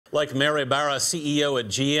Like Maribara CEO at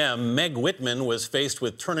GM, Meg Whitman was faced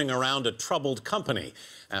with turning around a troubled company.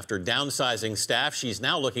 After downsizing staff, she's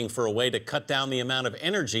now looking for a way to cut down the amount of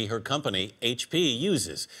energy her company, HP,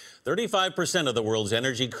 uses. 35% of the world's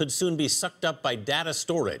energy could soon be sucked up by data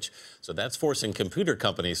storage. So that's forcing computer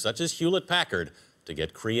companies such as Hewlett-Packard to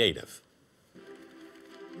get creative.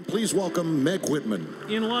 Please welcome Meg Whitman.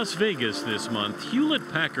 In Las Vegas this month,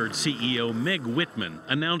 Hewlett-Packard CEO Meg Whitman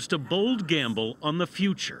announced a bold gamble on the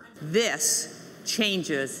future. This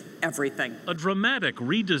changes everything. A dramatic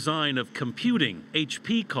redesign of computing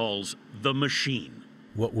HP calls the machine.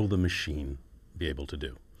 What will the machine be able to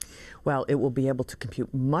do? Well, it will be able to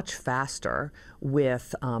compute much faster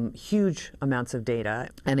with huge amounts of data,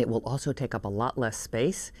 and it will also take up a lot less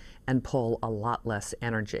space and pull a lot less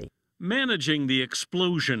energy. Managing the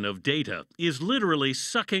explosion of data is literally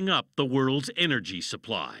sucking up the world's energy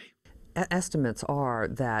supply. Estimates are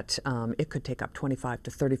that it could take up 25 to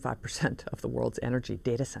 35% of the world's energy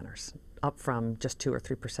data centers, up from just 2 or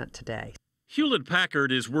 3% today.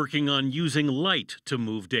 Hewlett-Packard is working on using light to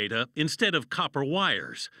move data instead of copper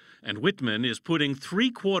wires, and Whitman is putting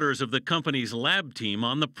 3/4 of the company's lab team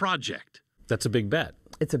on the project. That's a big bet.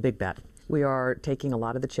 It's a big bet. We are taking a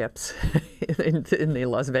lot of the chips, in the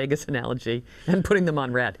Las Vegas analogy, and putting them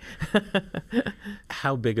on red.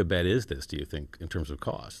 How big a bet is this, do you think, in terms of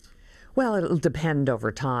cost? Well, it'll depend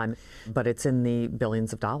over time, but it's in the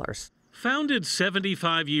billions of dollars. Founded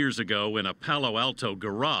 75 years ago in a Palo Alto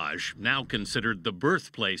garage, now considered the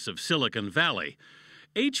birthplace of Silicon Valley,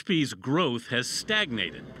 HP's growth has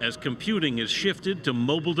stagnated as computing has shifted to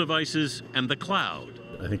mobile devices and the cloud.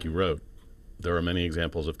 I think you wrote, there are many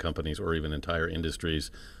examples of companies or even entire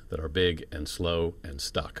industries that are big and slow and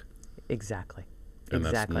stuck. Exactly. And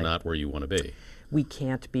that's not where you want to be. We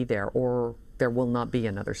can't be there, or there will not be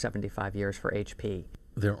another 75 years for HP.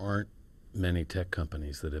 There aren't many tech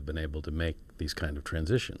companies that have been able to make these kind of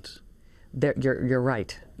transitions. You're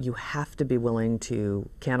right. You have to be willing to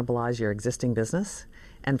cannibalize your existing business.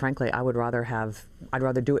 And frankly, I'd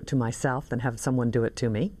rather do it to myself than have someone do it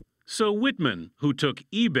to me. So Whitman, who took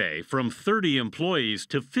eBay from 30 employees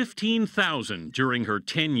to 15,000 during her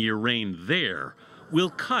 10-year reign there, will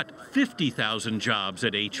cut 50,000 jobs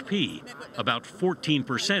at HP, about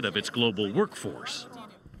 14% of its global workforce.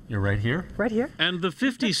 You're right here? Right here. And the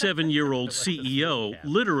 57-year-old CEO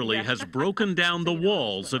literally has broken down the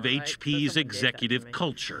walls of HP's executive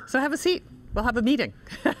culture. So have a seat. We'll have a meeting.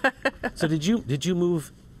 So did you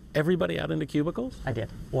move everybody out into cubicles? I did.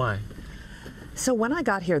 Why? So when I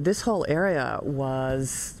got here, this whole area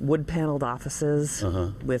was wood-paneled offices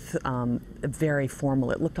with very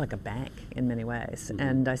formal. It looked like a bank in many ways.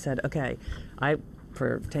 And I said, okay,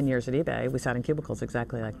 for 10 years at eBay, we sat in cubicles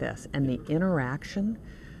exactly like this. And the interaction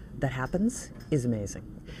that happens is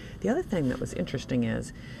amazing. The other thing that was interesting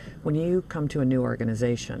is when you come to a new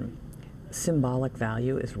organization, symbolic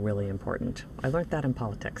value is really important. I learned that in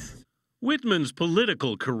politics. Whitman's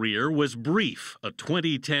political career was brief. A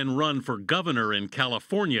 2010 run for governor in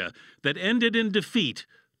California that ended in defeat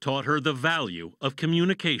taught her the value of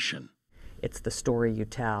communication. It's the story you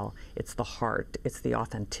tell, it's the heart, it's the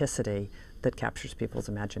authenticity that captures people's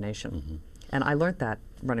imagination. And I learned that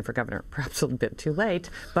running for governor, perhaps a little bit too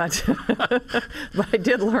late, but, but I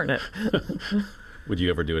did learn it. Would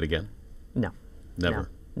you ever do it again? No.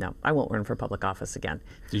 Never? No, I won't run for public office again.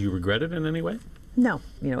 Do you regret it in any way? No.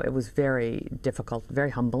 You know, it was very difficult, very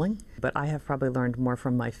humbling, but I have probably learned more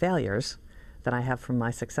from my failures than I have from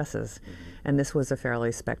my successes. And this was a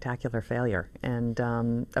fairly spectacular failure, and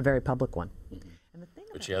a very public one.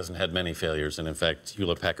 But she hasn't had many failures, and in fact,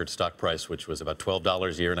 Hewlett-Packard's stock price, which was about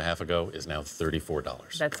 $12 a year and a half ago, is now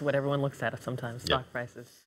 $34. That's what everyone looks at sometimes, stock prices.